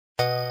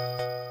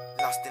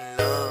Lost in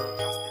love,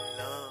 lost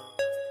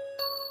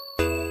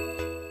in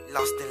love,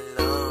 lost in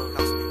love,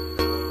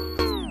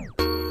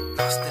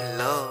 lost in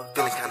love,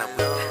 feeling kinda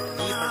weak.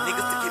 Need my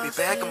niggas to get me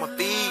back on my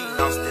feet.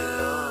 Lost in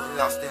love,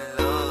 lost in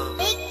love.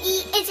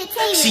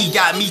 She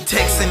got me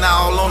texting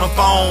all on the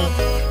phone.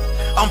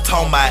 I'm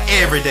talking about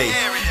every day.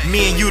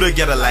 Me and you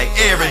together like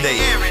every day.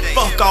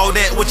 Fuck all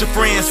that, what your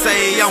friends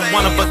say. I'm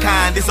one of a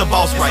kind, this a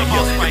boss right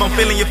here. If I'm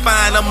feeling you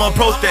fine, I'ma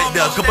approach that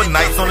there. Couple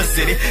nights on the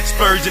city,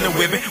 splurging and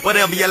whipping.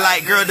 Whatever you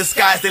like, girl, the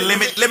sky's the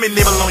limit. Let me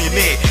nibble on your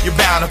neck, you're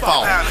bound to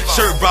fall.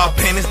 Shirt, bra,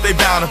 panties, they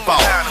bound to fall.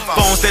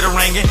 Phone steady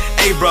ringing,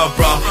 hey bro.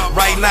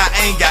 Right now,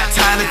 I ain't got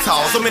time to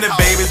talk. So many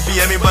babies be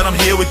at me, but I'm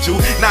here with you.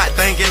 Not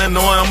thinking or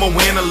knowing I'ma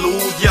win or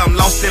lose. Yeah, I'm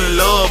lost in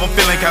love, I'm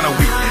feeling kinda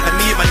weak. I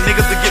need my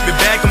niggas to get me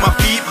back on my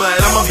feet, but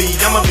I'ma be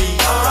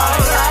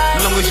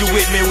as long as you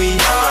with me, me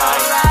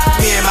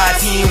and my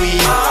team, we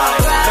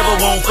never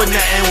want for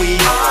nothing, we.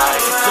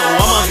 So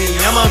I'ma be,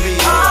 baby,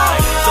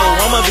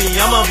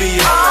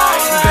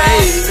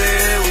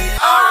 we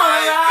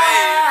alright,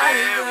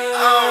 baby, we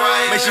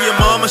alright. Make sure your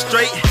mama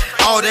straight,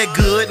 all that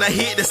good. Now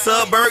hit the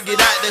suburb, get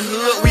out the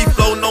hood. We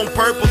floating on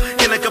purple,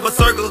 in a couple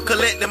circles,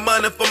 collecting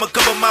money from a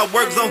couple of my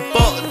works. I'm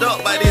fucked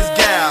up by this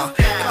gal.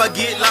 If I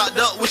get locked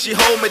up, will she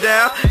hold me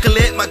down?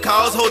 Collect my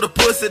calls, hold the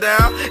pussy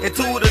down, and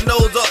two the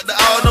nose up to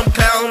all them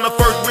clowns. I'm the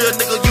first real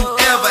nigga you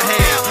ever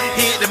had.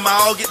 Hit them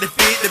all, get the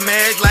fit, the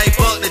match. Like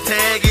fuck the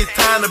tag, it's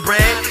time to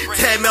brag.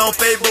 Tag me on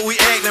Facebook, we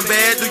acting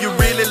bad. Do you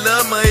really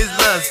love me? It's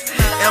lust.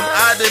 Am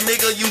I the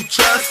nigga you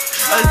trust?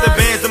 It's the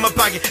bands in my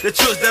pocket, the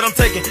trips that I'm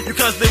taking. You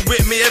constantly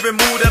with me, every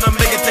move that I'm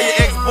making. Tell your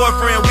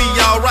ex-boyfriend we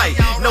alright.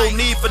 No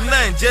need for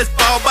nothing, just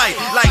fall bite.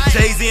 Like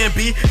Jay-Z and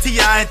B,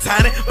 T.I. and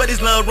Tiny. But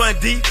this love run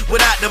deep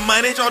without the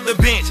money. Drop the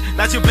bench,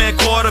 not you playing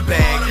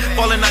quarterback.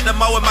 Falling out the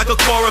mall with Michael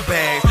Cora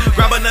bags.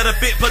 Grab another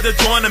fit, put the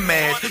joint in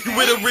match. You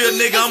with a real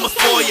nigga, I'ma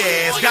spoil your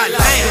ass. God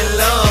damn,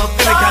 love,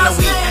 feeling kinda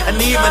weak. I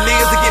need my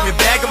niggas to get me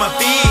back on my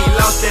feet.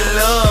 Lost in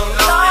love,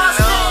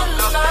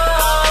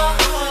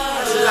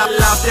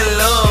 lost in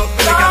love,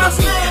 feeling kinda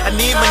weak. I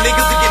need my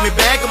niggas to get me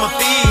back on my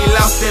feet.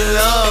 Lost in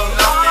love,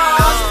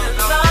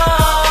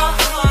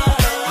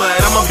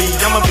 but I'ma be,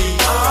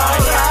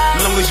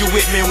 as long as you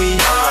with me, we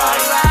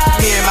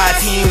and my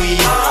team, we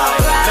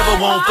never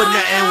want for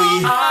nothing,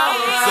 we.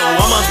 So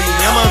I'ma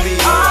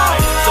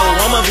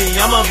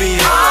be, baby, we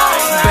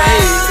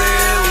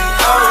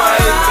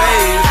alright,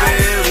 baby,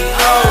 we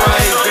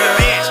alright, girl.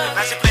 Bitch,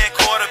 now she playing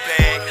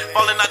quarterback,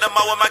 falling out the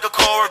mall with Michael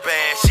Cora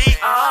band. She